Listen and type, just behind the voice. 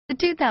The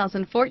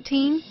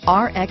 2014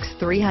 RX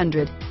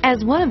 300.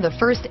 As one of the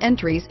first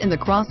entries in the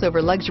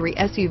crossover luxury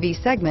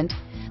SUV segment,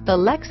 the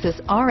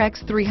Lexus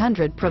RX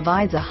 300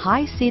 provides a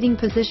high seating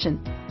position,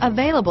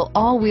 available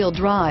all-wheel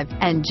drive,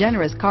 and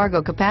generous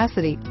cargo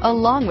capacity,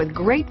 along with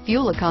great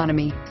fuel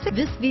economy.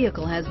 This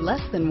vehicle has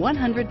less than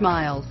 100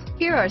 miles.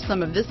 Here are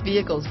some of this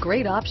vehicle's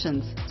great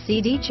options: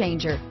 CD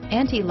changer,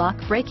 anti-lock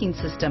braking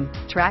system,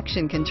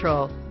 traction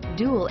control,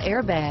 dual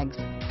airbags,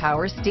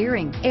 power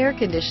steering, air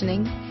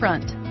conditioning,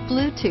 front,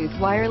 Bluetooth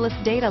wireless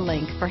data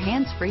link for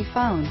hands-free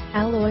phone,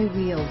 alloy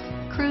wheels,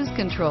 cruise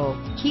control,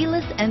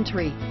 keyless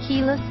entry,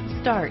 keyless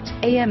start,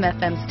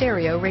 AM/FM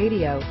stereo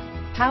radio,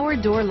 power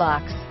door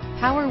locks,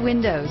 power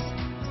windows,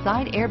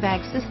 side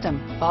airbag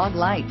system, fog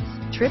lights,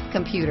 trip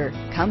computer,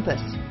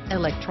 compass,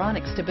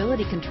 electronic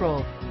stability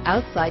control,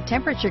 outside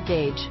temperature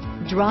gauge.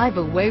 Drive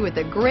away with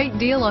a great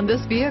deal on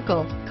this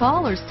vehicle.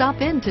 Call or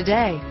stop in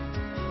today.